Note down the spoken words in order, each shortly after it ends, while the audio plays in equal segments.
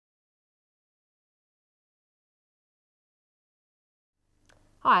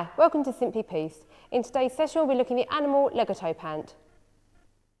Hi, welcome to Simply Pieced. In today's session we'll be looking at the Animal Legato Pant.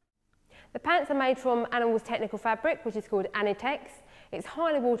 The pants are made from Animal's technical fabric, which is called Anitex. It's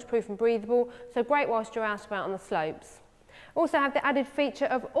highly waterproof and breathable, so great whilst you're out about on the slopes. Also have the added feature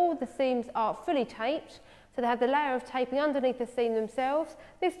of all the seams are fully taped, so they have the layer of taping underneath the seam themselves.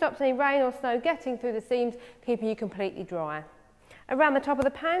 This stops any rain or snow getting through the seams, keeping you completely dry. Around the top of the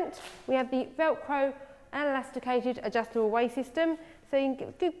pant we have the Velcro and elasticated adjustable waist system, so you can get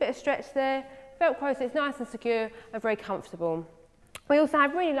a good bit of stretch there. Velcro so it's nice and secure and very comfortable. We also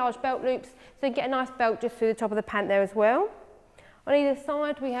have really large belt loops, so you can get a nice belt just through the top of the pant there as well. On either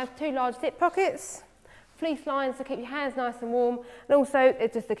side we have two large zip pockets, fleece lines to keep your hands nice and warm, and also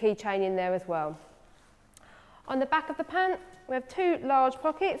it's just a keychain in there as well. On the back of the pant we have two large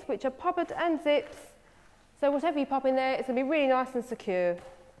pockets which are poppered and zips, so whatever you pop in there it's going to be really nice and secure.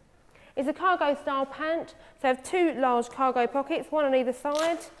 It's a cargo style pant, so I have two large cargo pockets, one on either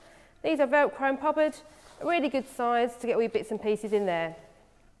side. These are Velcro and poppered, a really good size to get all your bits and pieces in there.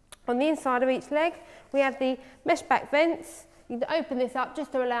 On the inside of each leg we have the mesh back vents. You can open this up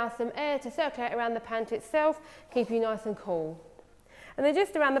just to allow some air to circulate around the pant itself, keep you nice and cool. And then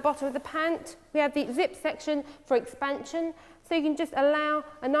just around the bottom of the pant we have the zip section for expansion, so you can just allow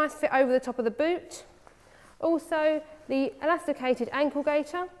a nice fit over the top of the boot. Also the elasticated ankle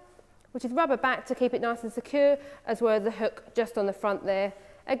gaiter, which is rubber back to keep it nice and secure, as well as a hook just on the front there,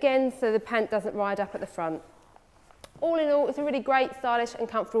 again so the pant doesn't ride up at the front. All in all, it's a really great, stylish and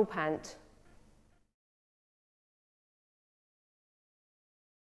comfortable pant.